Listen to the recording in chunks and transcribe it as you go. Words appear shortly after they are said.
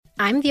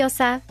I'm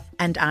Diosa.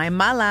 And I'm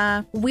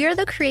Mala. We're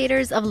the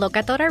creators of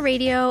Locatora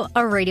Radio, a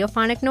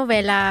radiophonic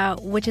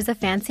novela, which is a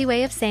fancy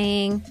way of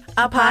saying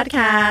a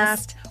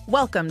podcast.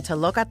 Welcome to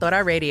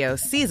Locatora Radio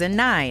Season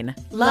 9.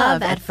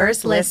 Love at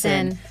First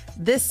Listen.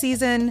 This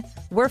season,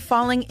 we're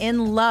falling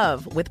in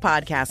love with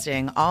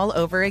podcasting all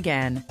over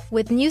again.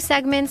 With new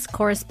segments,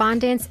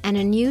 correspondence, and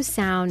a new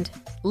sound.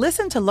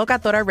 Listen to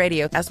Locatora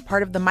Radio as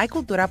part of the My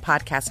Cultura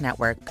Podcast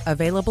Network,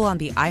 available on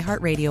the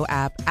iHeartRadio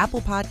app,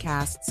 Apple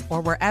Podcasts,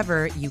 or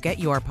wherever you get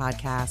your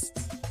podcasts.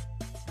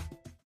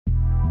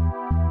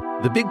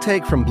 The Big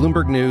Take from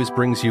Bloomberg News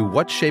brings you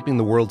what's shaping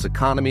the world's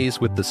economies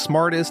with the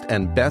smartest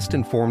and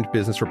best-informed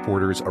business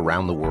reporters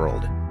around the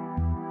world.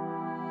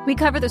 We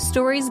cover the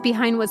stories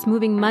behind what's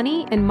moving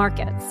money and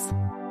markets,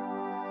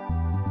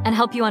 and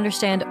help you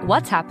understand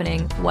what's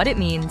happening, what it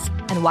means,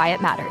 and why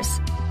it matters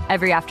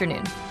every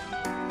afternoon.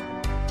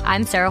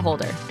 I'm Sarah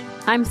Holder.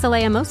 I'm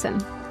Saleha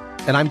Mohsen.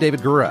 And I'm David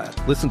Gura.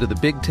 Listen to The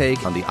Big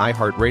Take on the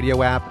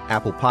iHeartRadio app,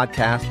 Apple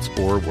Podcasts,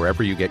 or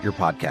wherever you get your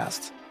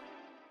podcasts.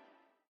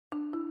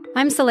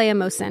 I'm Saleha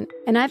Mohsen,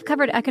 and I've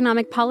covered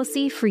economic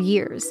policy for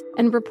years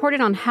and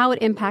reported on how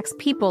it impacts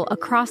people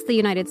across the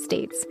United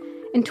States.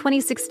 In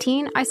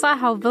 2016, I saw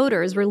how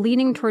voters were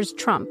leaning towards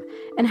Trump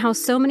and how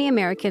so many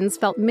Americans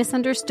felt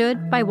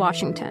misunderstood by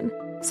Washington.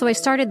 So I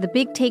started The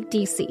Big Take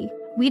DC.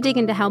 We dig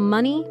into how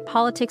money,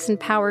 politics, and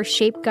power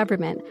shape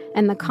government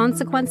and the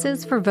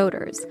consequences for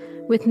voters.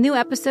 With new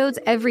episodes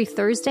every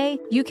Thursday,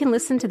 you can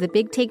listen to The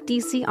Big Take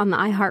DC on the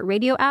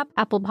iHeartRadio app,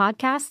 Apple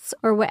Podcasts,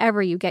 or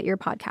wherever you get your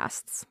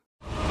podcasts.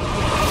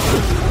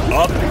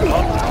 Up,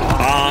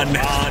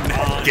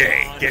 on,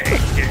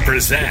 game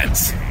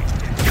presents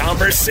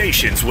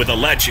Conversations with a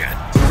Legend.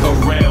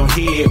 Around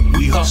here,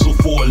 we hustle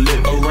for a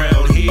living.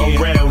 Around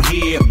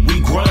here,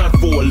 we grind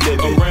for a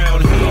living.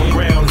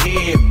 Around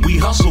here, we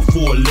hustle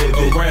for a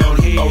living.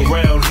 Around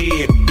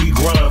here, we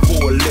grind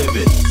for a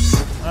living.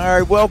 All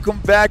right, welcome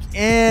back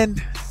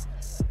in.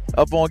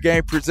 Up on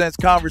Game presents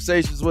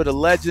Conversations with a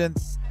Legend.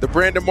 The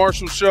Brandon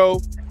Marshall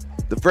Show.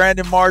 The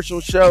Brandon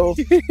Marshall Show.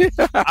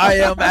 I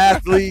am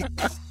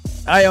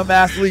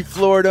athlete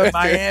Florida,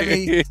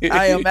 Miami.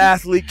 I am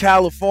athlete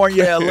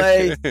California,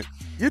 LA.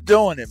 You're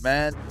doing it,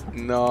 man.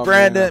 No,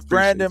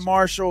 Brandon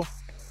Marshall.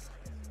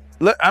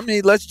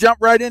 Let's jump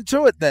right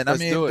into it then.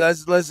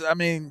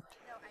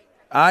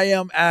 I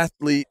am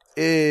athlete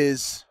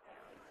is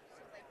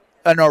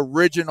an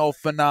original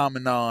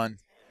phenomenon.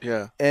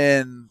 Yeah.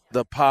 In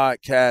the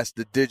podcast,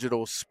 the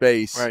digital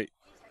space. Right.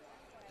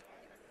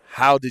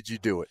 How did you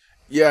do it?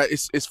 Yeah,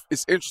 it's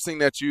interesting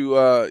that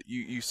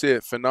you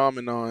said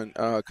phenomenon,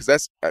 because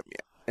that's,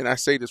 and I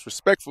say this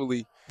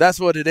respectfully. That's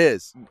what it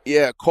is.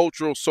 Yeah,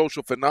 cultural,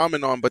 social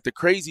phenomenon. But the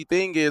crazy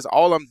thing is,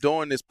 all I'm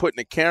doing is putting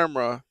a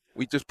camera.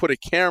 We just put a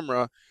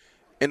camera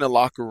in the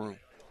locker room.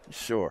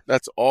 Sure.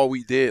 That's all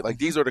we did. Like,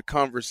 these are the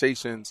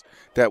conversations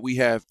that we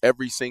have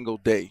every single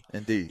day.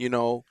 Indeed. You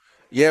know,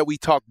 yeah, we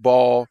talk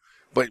ball,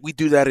 but we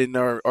do that in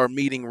our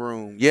meeting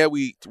room. Yeah,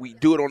 we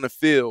do it on the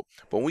field.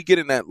 But when we get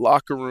in that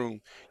locker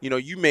room, you know,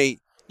 you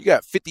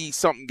got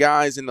 50-something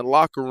guys in the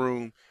locker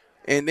room,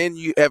 and then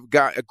you have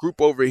got a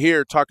group over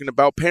here talking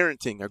about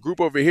parenting, a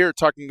group over here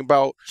talking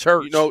about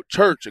church,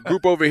 a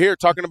group over here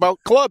talking about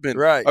clubbing,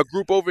 right? A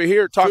group over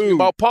here talking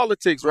about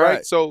politics,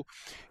 right? So,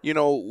 you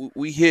know,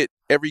 we hit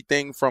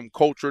everything from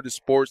culture to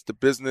sports to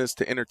business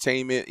to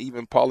entertainment,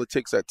 even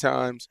politics at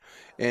times.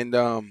 And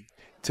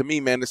to me,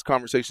 man, this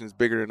conversation is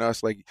bigger than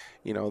us. Like,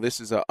 you know, this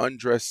is an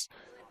undressed,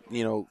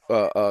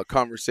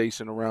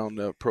 conversation around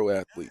the pro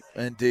athlete.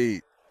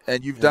 Indeed.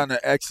 And you've done an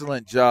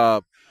excellent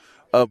job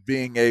of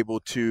being able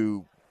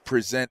to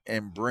present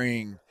and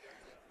bring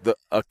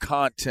a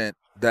content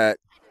that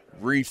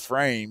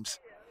reframes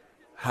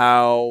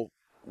how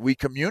we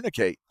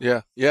communicate.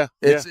 Yeah.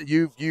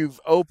 You've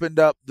opened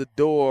up the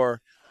door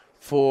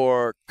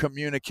for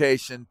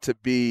communication to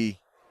be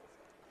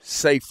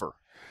safer.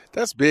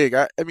 That's big.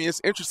 I mean,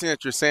 it's interesting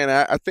that you're saying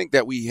that. I think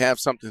that we have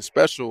something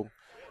special,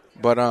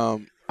 but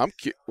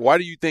why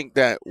do you think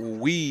that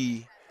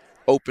we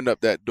opened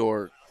up that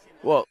door?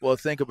 Well,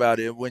 think about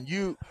it. When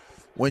you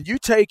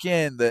take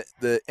in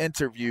the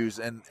interviews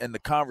and the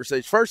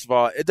conversation, first of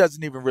all, it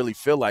doesn't even really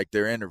feel like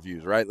they're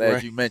interviews, right?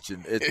 As you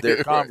mentioned,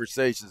 they're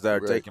conversations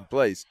that are taking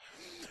place.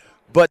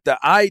 But the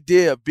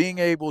idea of being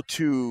able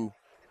to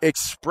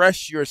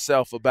express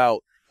yourself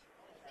about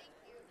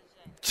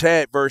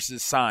Chad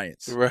versus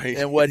science, right,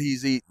 and what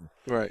he's eating,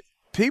 right?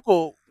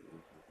 People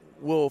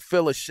will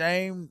feel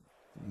ashamed,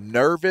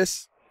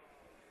 nervous,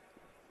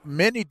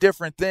 many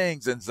different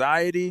things,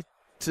 anxiety,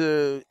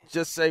 to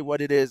just say what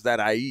it is that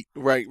I eat.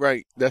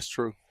 Right. That's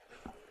true.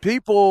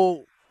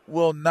 People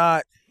will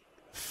not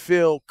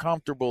feel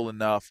comfortable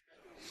enough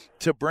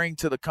to bring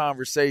to the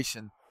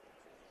conversation,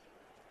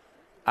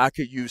 I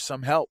could use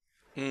some help.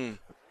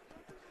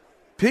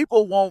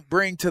 People won't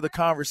bring to the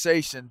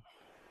conversation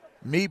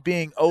me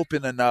being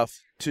open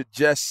enough to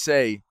just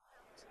say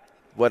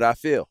what I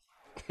feel.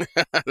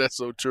 That's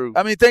so true.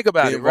 I mean, think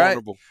about it, right?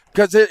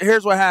 Because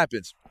here's what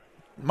happens.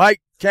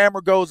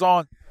 Camera goes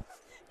on.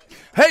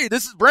 Hey,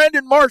 this is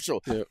Brandon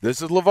Marshall. Yep.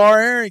 This is LaVar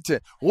Arrington.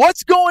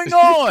 What's going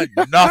on?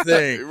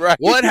 Nothing. Right.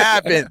 What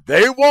happened?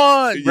 They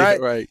won. Right.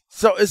 Yeah, right.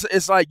 So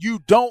it's like you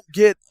don't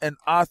get an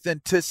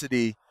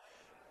authenticity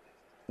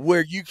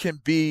where you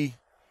can be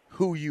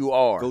who you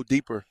are. Go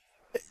deeper.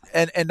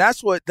 And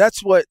that's what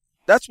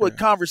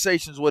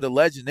Conversations with a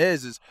Legend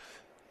is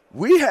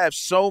we have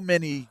so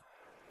many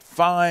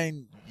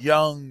fine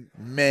young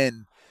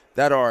men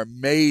that are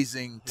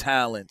amazing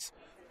talents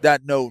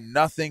that know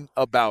nothing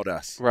about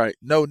us. Right.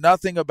 Know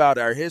nothing about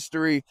our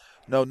history,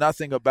 know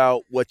nothing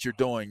about what you're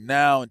doing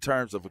now in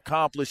terms of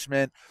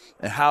accomplishment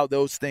and how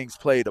those things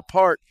played a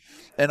part.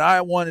 And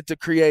I wanted to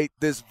create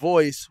this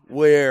voice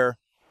where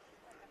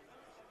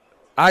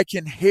I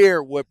can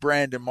hear what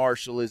Brandon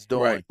Marshall is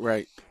doing.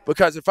 Right.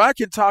 Because if I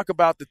can talk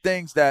about the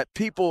things that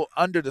people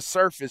under the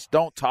surface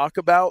don't talk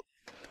about,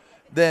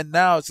 then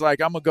now it's like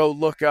I'm going to go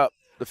look up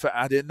the fact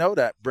I didn't know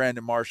that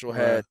Brandon Marshall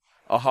had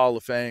a Hall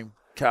of Fame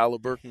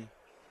caliber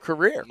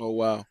career. Oh,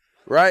 wow.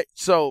 Right?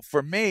 So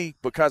for me,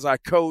 because I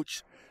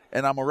coach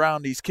and I'm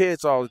around these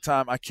kids all the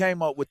time, I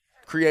came up with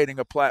creating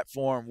a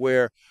platform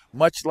where,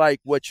 much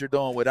like what you're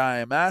doing with I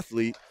Am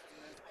Athlete,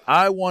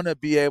 I want to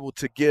be able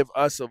to give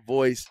us a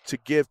voice to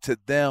give to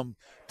them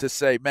to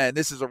say, man,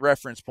 this is a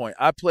reference point.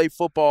 I play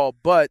football,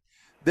 but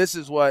this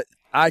is what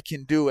I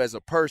can do as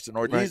a person,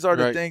 or these are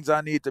the things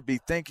I need to be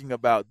thinking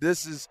about.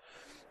 This is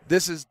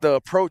the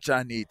approach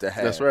I need to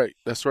have.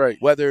 That's right.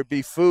 Whether it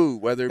be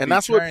food, whether it be and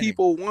that's training. What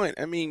people want.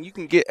 I mean, you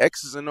can get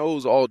X's and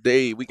O's all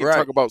day. We can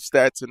talk about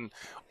stats and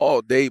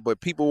all day,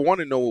 but people want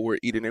to know what we're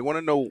eating. They want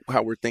to know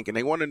how we're thinking.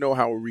 They want to know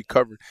how we're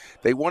recovering.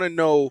 They want to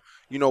know,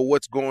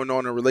 what's going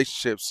on in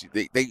relationships.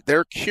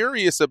 They're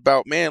curious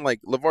about, man, like,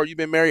 LaVar, you've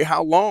been married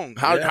how long?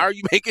 How are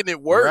you making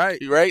it work?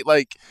 Right?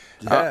 Like,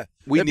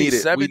 we need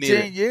it.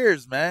 17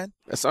 years, man.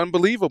 That's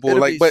unbelievable.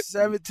 It'll be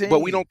 17.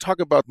 But we don't talk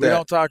about that. We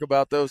don't talk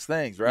about those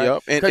things, right?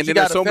 Yep. And then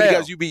there's so many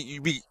guys you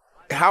be.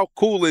 How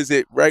cool is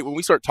it, right? When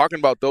we start talking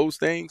about those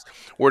things,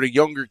 where the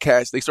younger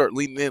cats, they start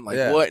leaning in like,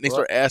 what? And they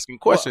start asking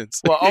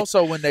questions. Well,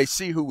 also when they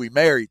see who we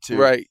married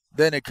to,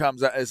 then it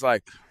comes out, it's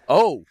like,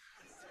 oh,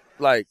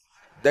 like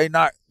they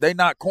not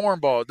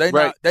cornballs.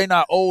 They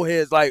not old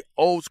heads, like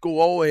old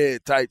school old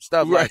head type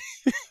stuff. Right.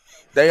 Like,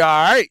 they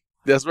all right.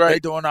 That's right. They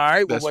doing all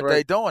right with what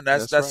they doing.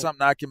 That's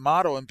something I can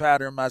model and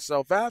pattern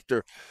myself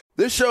after.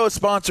 This show is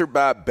sponsored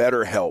by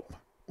BetterHelp.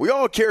 We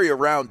all carry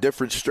around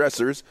different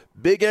stressors,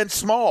 big and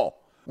small.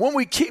 When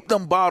we keep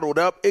them bottled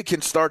up, it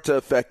can start to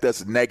affect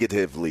us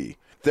negatively.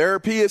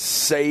 Therapy is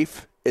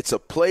safe. It's a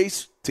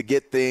place to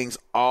get things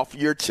off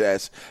your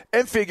chest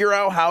and figure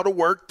out how to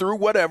work through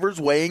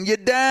whatever's weighing you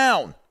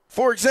down.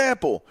 For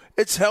example,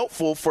 it's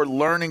helpful for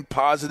learning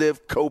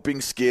positive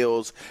coping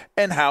skills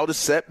and how to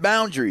set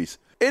boundaries.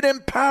 It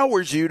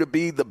empowers you to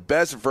be the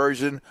best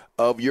version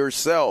of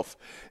yourself.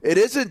 It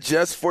isn't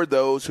just for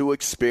those who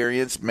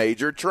experience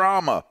major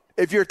trauma.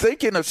 If you're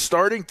thinking of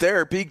starting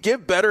therapy,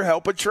 give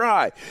BetterHelp a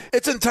try.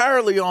 It's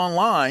entirely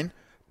online,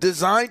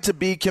 designed to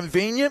be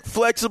convenient,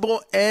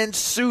 flexible, and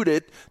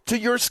suited to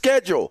your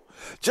schedule.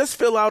 Just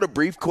fill out a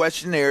brief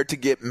questionnaire to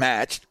get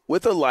matched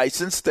with a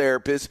licensed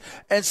therapist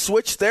and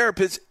switch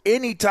therapists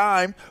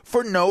anytime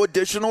for no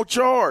additional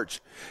charge.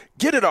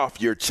 Get it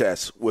off your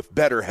chest with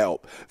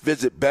BetterHelp.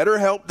 Visit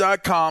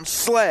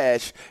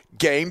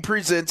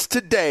BetterHelp.com/GamePresents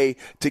today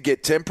to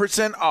get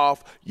 10%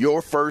 off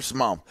your first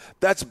month.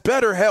 That's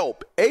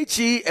BetterHelp,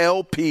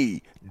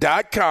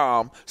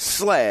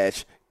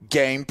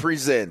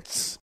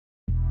 HELP.com/GamePresents.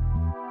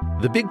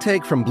 The Big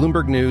Take from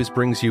Bloomberg News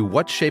brings you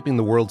what's shaping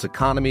the world's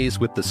economies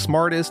with the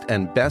smartest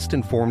and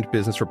best-informed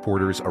business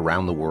reporters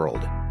around the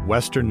world.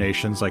 Western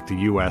nations like the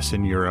U.S.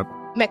 and Europe.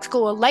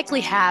 Mexico will likely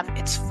have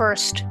its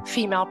first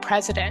female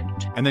president.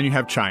 And then you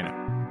have China.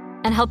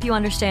 And help you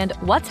understand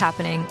what's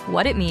happening,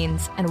 what it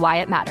means, and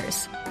why it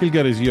matters. He'll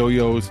get his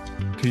yo-yos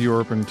to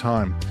Europe in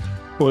time.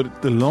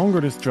 But the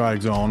longer this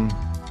drags on,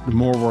 the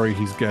more worry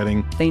he's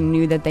getting. They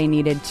knew that they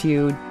needed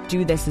to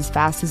do this as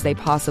fast as they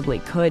possibly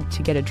could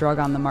to get a drug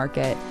on the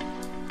market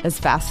as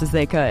fast as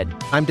they could.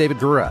 I'm David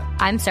Gura.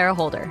 I'm Sarah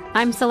Holder.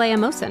 I'm Saleha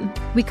Mohsen.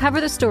 We cover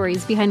the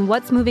stories behind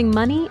what's moving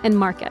money and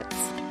markets.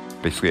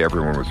 Basically,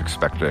 everyone was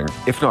expecting,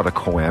 if not a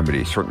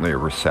calamity, certainly a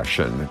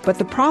recession. But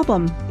the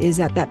problem is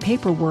that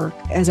paperwork,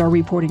 as our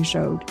reporting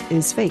showed,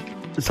 is fake.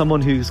 As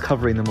someone who's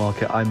covering the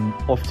market, I'm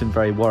often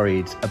very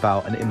worried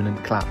about an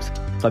imminent collapse.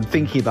 So I'm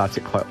thinking about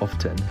it quite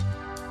often.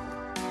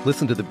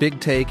 Listen to The Big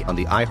Take on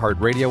the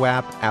iHeartRadio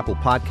app, Apple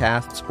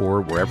Podcasts,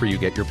 or wherever you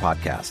get your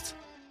podcasts.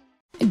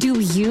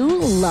 Do you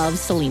love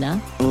Selena?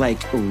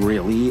 Like,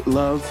 really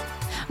love?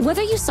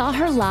 Whether you saw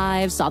her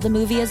live, saw the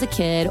movie as a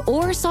kid,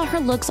 or saw her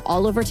looks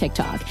all over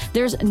TikTok,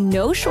 there's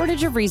no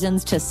shortage of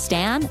reasons to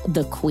stan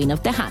the Queen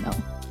of Tejano.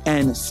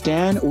 And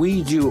Stan,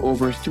 we do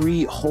over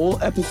 3 whole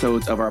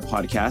episodes of our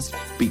podcast,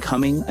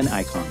 Becoming an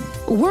Icon.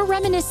 We're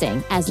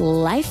reminiscing as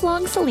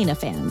lifelong Selena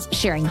fans,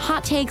 sharing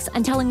hot takes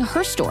and telling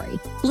her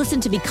story.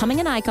 Listen to Becoming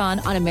an Icon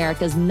on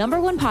America's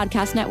 #1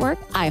 podcast network,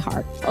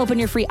 iHeart. Open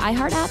your free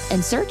iHeart app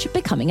and search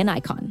Becoming an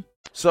Icon.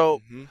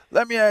 So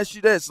let me ask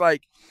you this,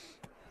 like,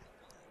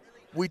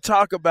 we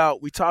talk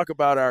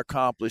about our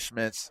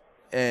accomplishments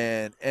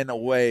and in a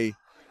way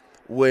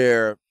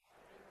where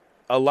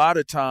a lot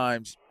of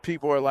times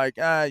people are like,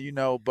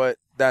 but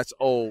that's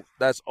old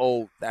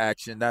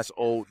action, that's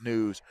old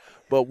news.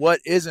 But what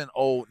isn't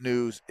old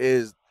news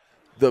is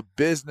the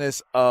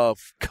business of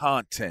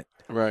content.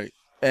 Right.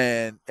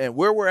 And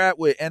where we're at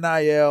with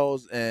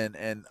NILs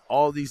and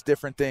all these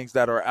different things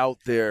that are out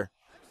there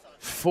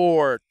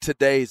for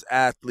today's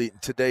athlete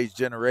and today's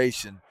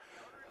generation,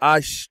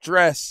 I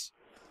stress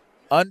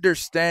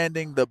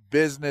understanding the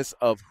business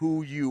of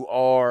who you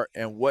are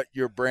and what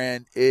your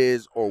brand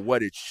is or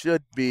what it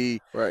should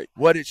be, right,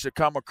 what it should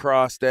come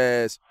across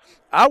as.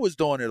 I was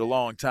doing it a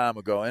long time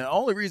ago, and the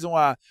only reason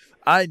why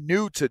I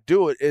knew to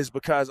do it is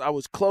because I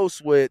was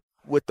close with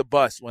the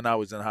bus when I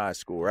was in high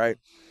school, right?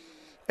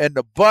 And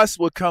the bus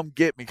would come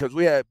get me because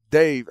we had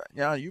Dave.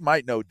 You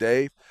might know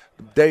Dave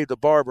the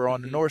barber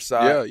on the north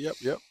side.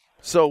 Yep.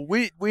 So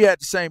we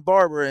had the same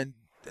barber, and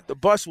the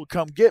bus would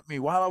come get me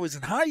while I was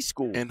in high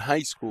school. And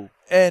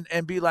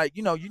be like,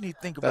 you need to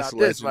think about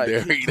this.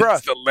 Legendary.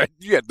 Like,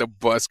 You had the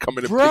bus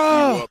coming to pick you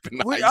up in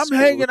high school. I'm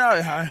hanging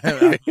out. I'm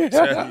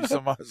telling you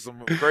some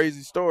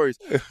crazy stories.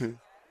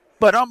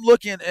 But I'm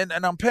looking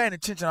and I'm paying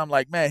attention. I'm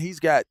like, man, he's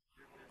got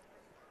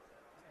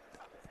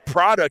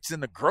products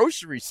in the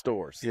grocery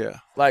stores. Yeah.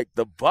 Like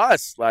the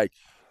bus. Like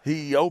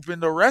he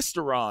opened a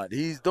restaurant.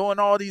 He's doing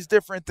all these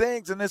different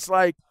things. And it's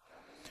like,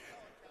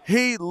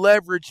 he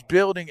leveraged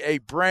building a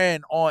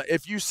brand on,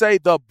 if you say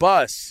the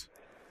bus.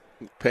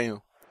 Pay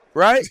him.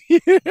 Right?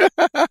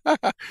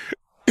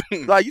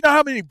 Like, you know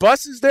how many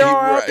buses there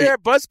are out there?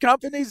 Bus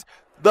companies?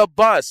 The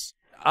bus.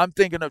 I'm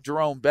thinking of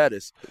Jerome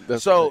Bettis.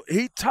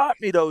 He taught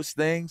me those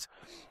things,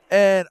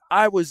 and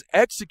I was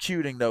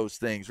executing those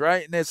things,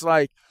 right? And it's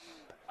like,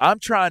 I'm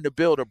trying to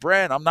build a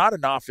brand. I'm not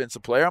an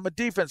offensive player. I'm a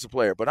defensive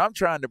player, but I'm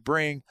trying to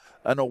bring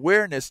an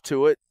awareness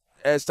to it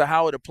as to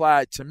how it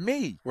applied to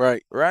me.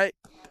 Right. Right?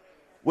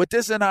 With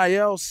this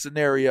NIL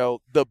scenario,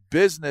 the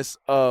business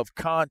of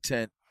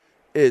content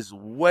is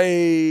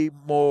way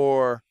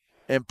more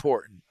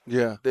important.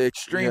 Yeah. The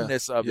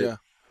extremeness of it.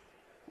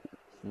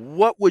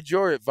 What would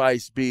your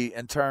advice be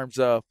in terms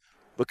of,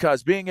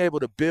 because being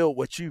able to build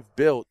what you've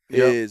built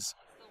is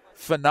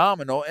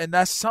phenomenal, and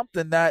that's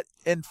something that,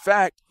 in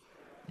fact,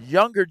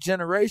 younger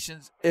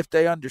generations, if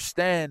they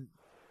understand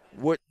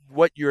what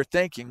you're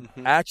thinking,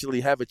 actually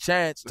have a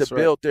chance to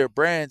build their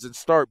brands and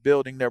start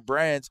building their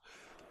brands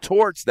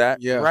towards that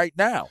right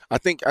now. I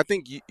think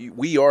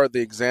we are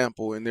the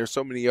example, and there's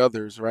so many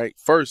others, right?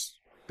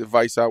 First, the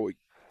advice I would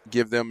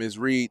give them is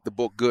read the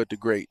book Good to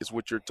Great. Is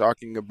what you're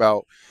talking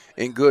about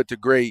in Good to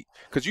Great.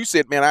 Because you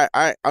said, man,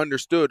 I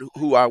understood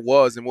who I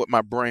was and what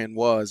my brand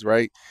was,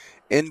 right?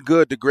 In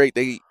Good to Great,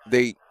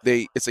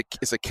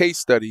 it's a case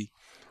study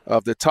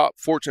of the top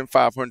Fortune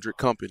 500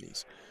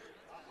 companies.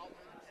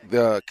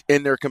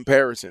 In their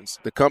comparisons,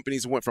 the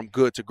companies went from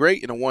good to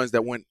great and the ones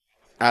that went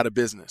out of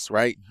business,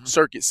 right?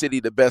 Circuit City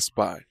to Best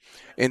Buy.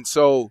 And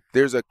so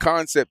there's a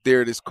concept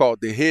there that's called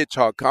the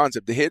hedgehog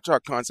concept. The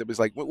hedgehog concept is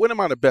like, what am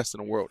I the best in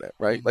the world at,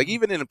 right? Like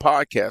even in a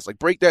podcast, like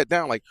break that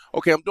down. Like,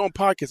 okay, I'm doing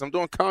podcasts, I'm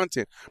doing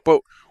content, but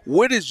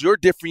what is your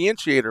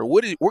differentiator?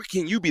 Where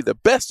can you be the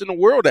best in the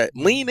world at?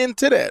 Lean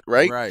into that,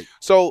 right? Right.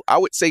 So I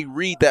would say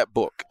read that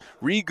book.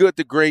 Read Good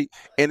to Great,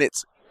 and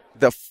it's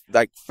the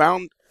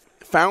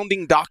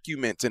founding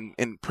documents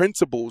and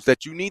principles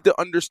that you need to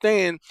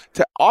understand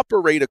to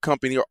operate a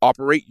company or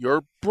operate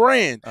your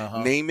brand,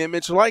 name,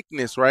 image,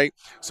 likeness, right?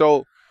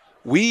 So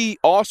we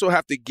also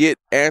have to get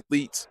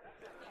athletes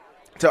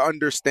to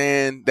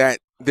understand that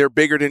they're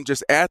bigger than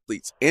just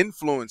athletes.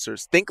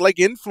 Influencers. Think like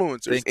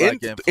influencers.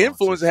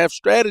 Influencers have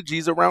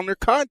strategies around their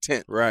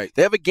content. Right.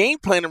 They have a game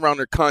plan around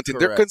their content.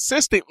 Correct. They're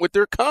consistent with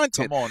their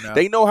content. Come on now.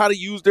 They know how to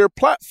use their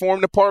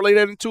platform to parlay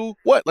that into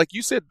what? Like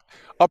you said,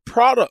 a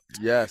product.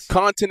 Yes.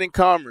 Content and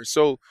commerce.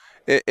 So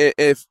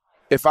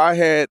if I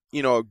had,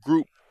 a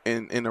group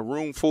in a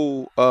room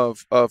full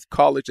of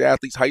college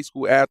athletes, high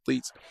school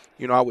athletes,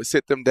 I would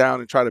sit them down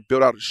and try to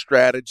build out a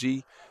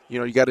strategy.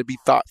 You got to be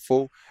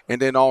thoughtful.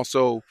 And then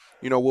also,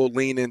 we'll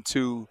lean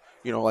into,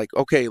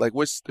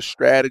 what's the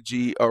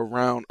strategy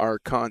around our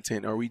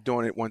content? Are we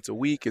doing it once a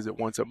week? Is it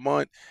once a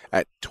month?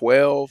 At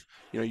 12?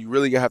 You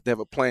really have to have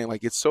a plan.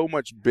 Like, it's so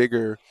much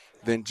bigger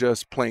than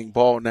just playing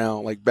ball now.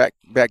 Like, back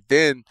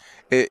then,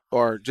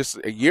 or just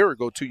a year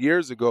ago, 2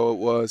 years ago, it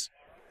was,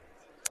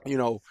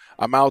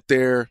 I'm out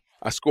there.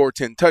 I scored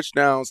 10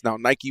 touchdowns. Now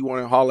Nike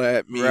want to holler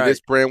at me. Right. This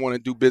brand want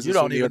to do business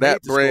with me or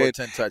that brand.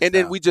 And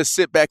then we just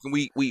sit back and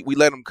we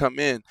let them come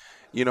in,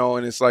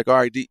 and it's like, all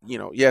right,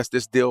 yes,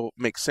 this deal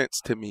makes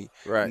sense to me.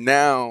 Right.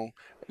 Now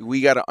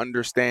we got to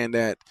understand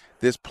that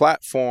this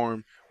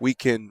platform, we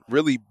can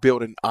really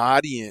build an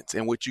audience,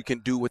 and what you can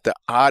do with the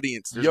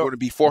audience. There's going to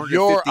be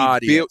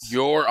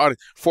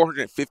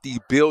 450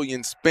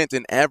 billion spent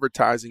in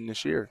advertising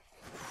this year.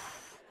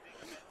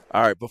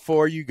 All right,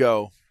 before you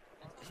go,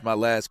 my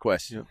last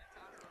question. Yeah.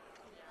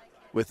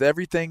 With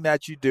everything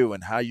that you do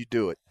and how you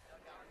do it,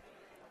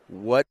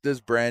 what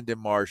does Brandon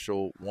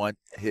Marshall want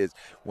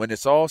when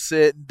it's all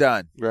said and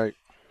done? Right.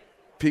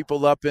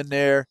 People up in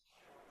there,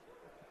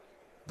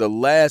 the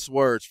last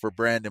words for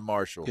Brandon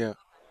Marshall. Yeah.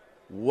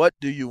 What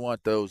do you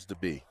want those to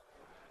be?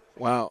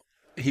 Wow.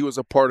 He was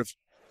a part of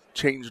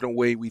changing the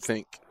way we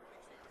think,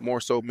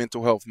 more so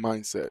mental health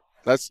mindset.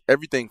 That's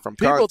everything from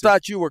people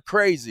thought you were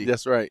crazy.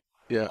 That's right.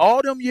 Yeah.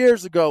 All them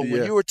years ago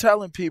when you were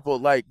telling people,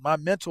 like, my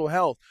mental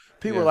health,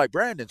 people were like,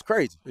 Brandon's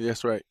crazy.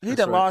 That's right. He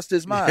done lost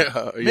his mind.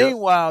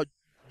 Meanwhile,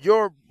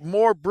 you're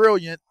more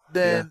brilliant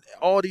than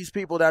all these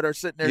people that are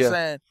sitting there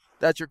saying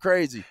that you're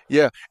crazy.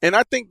 Yeah. And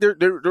I think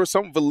there's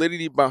some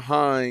validity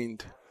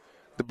behind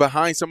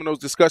some of those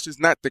discussions,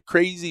 not the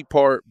crazy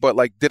part, but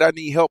like, did I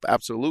need help?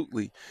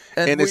 Absolutely.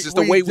 And it's just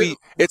the way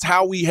it's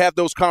how we have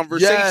those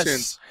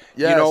conversations,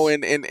 you know,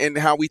 and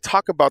how we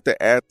talk about the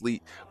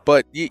athlete.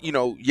 But, you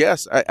know,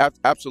 yes, I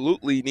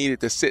absolutely needed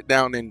to sit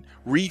down and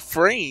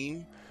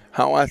reframe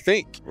how I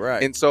think.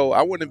 Right. And so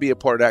I want to be a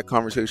part of that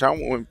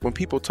conversation. When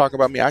people talk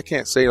about me, I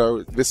can't say,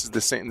 oh, this is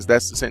the sentence,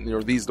 that's the sentence,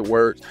 or these are the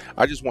words.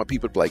 I just want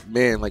people to be like,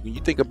 man, like when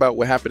you think about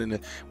what happened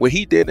what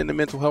he did in the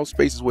mental health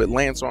space is what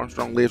Lance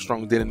Armstrong,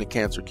 Livestrong did in the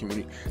cancer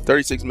community.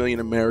 36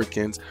 million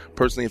Americans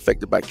personally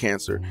affected by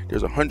cancer.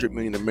 There's 100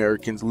 million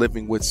Americans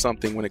living with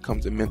something when it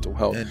comes to mental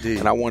health. Indeed.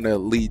 And I want to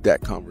lead that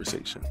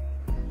conversation.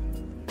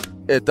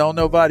 If don't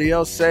nobody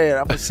else say it,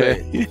 I'm going to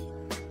say it.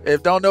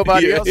 If don't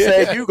nobody else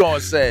say it, you going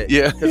to say it.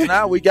 Yeah. Because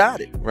now we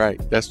got it. Right.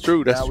 That's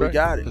true. That's now right. we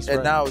got it. That's and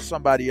right. now it's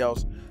somebody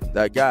else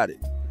that got it.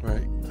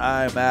 Right.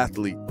 I am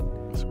athlete.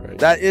 That's right.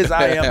 That is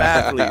I am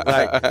athlete.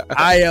 Like,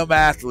 I am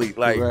athlete.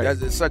 Like, Right.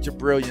 that's such a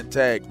brilliant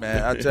tag,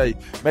 man. I tell you,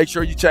 make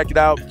sure you check it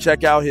out.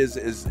 Check out his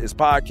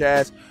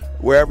podcast.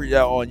 Wherever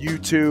you're on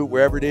YouTube,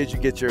 wherever it is you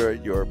get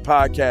your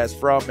podcast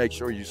from, make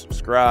sure you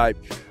subscribe.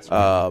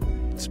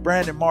 It's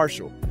Brandon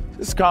Marshall.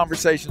 This is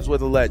Conversations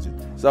with a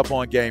Legend. It's Up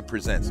On Game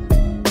Presents.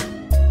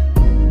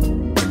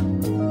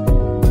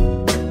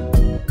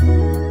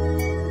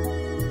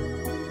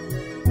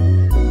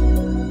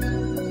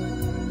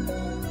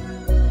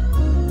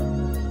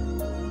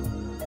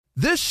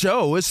 This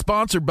show is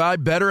sponsored by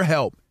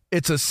BetterHelp.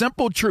 It's a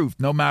simple truth.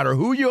 No matter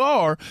who you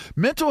are,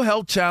 mental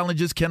health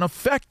challenges can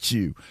affect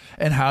you,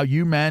 and how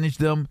you manage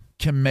them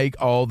can make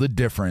all the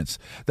difference.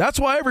 That's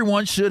why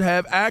everyone should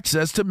have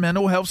access to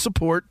mental health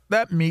support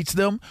that meets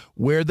them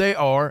where they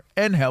are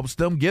and helps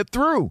them get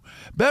through.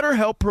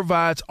 BetterHelp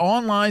provides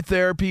online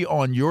therapy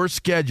on your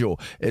schedule.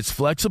 It's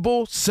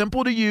flexible,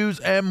 simple to use,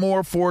 and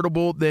more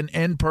affordable than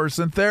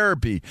in-person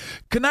therapy.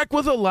 Connect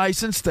with a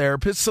licensed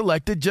therapist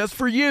selected just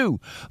for you.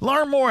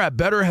 Learn more at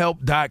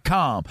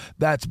BetterHelp.com.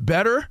 That's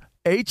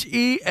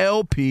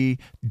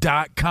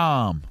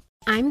BetterHelp.com.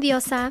 I'm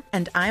Diosa.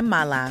 And I'm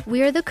Mala.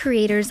 We are the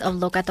creators of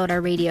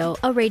Locatora Radio,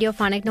 a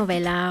radiophonic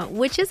novela,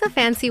 which is a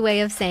fancy way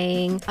of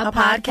saying a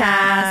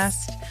podcast.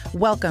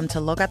 Welcome to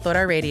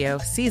Locatora Radio,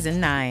 Season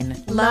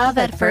 9. Love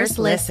at first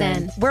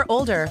listen. We're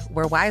older,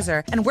 we're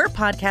wiser, and we're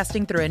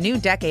podcasting through a new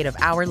decade of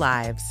our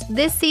lives.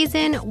 This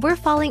season, we're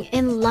falling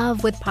in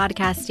love with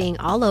podcasting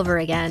all over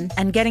again.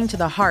 And getting to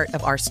the heart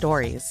of our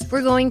stories.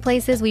 We're going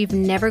places we've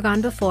never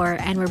gone before,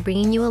 and we're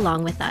bringing you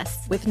along with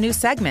us. With new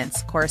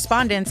segments,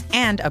 correspondence,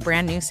 and a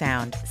brand new sound.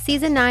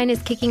 Season 9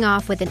 is kicking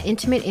off with an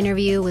intimate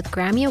interview with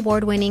Grammy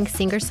Award-winning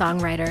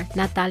singer-songwriter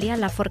Natalia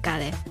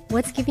Lafourcade.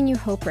 What's giving you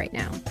hope right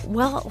now?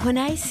 Well, when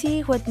I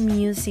see what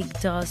music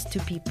does to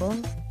people,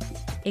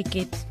 it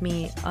gives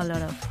me a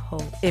lot of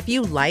hope. If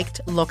you liked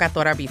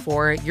Locatora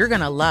before, you're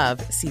going to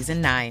love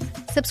Season 9.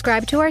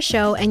 Subscribe to our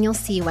show and you'll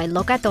see why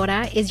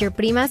Locatora is your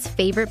prima's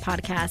favorite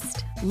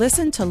podcast.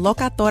 Listen to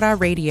Locatora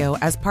Radio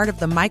as part of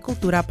the My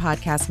Cultura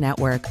Podcast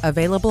Network,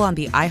 available on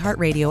the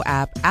iHeartRadio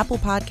app, Apple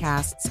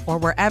Podcasts, or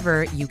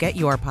wherever you get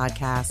your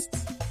podcasts.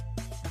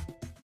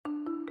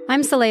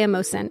 I'm Saleha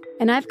Mohsen,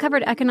 and I've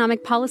covered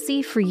economic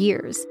policy for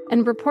years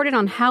and reported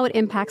on how it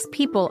impacts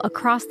people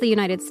across the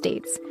United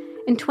States.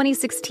 In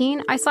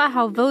 2016, I saw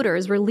how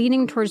voters were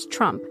leaning towards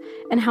Trump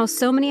and how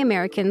so many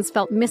Americans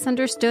felt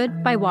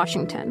misunderstood by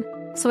Washington.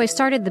 So I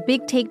started The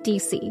Big Take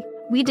DC.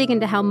 We dig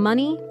into how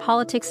money,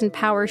 politics, and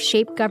power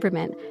shape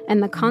government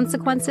and the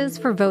consequences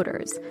for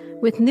voters.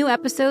 With new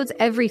episodes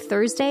every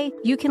Thursday,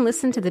 you can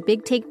listen to The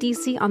Big Take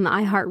DC on the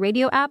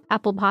iHeartRadio app,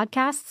 Apple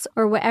Podcasts,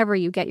 or wherever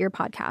you get your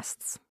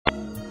podcasts.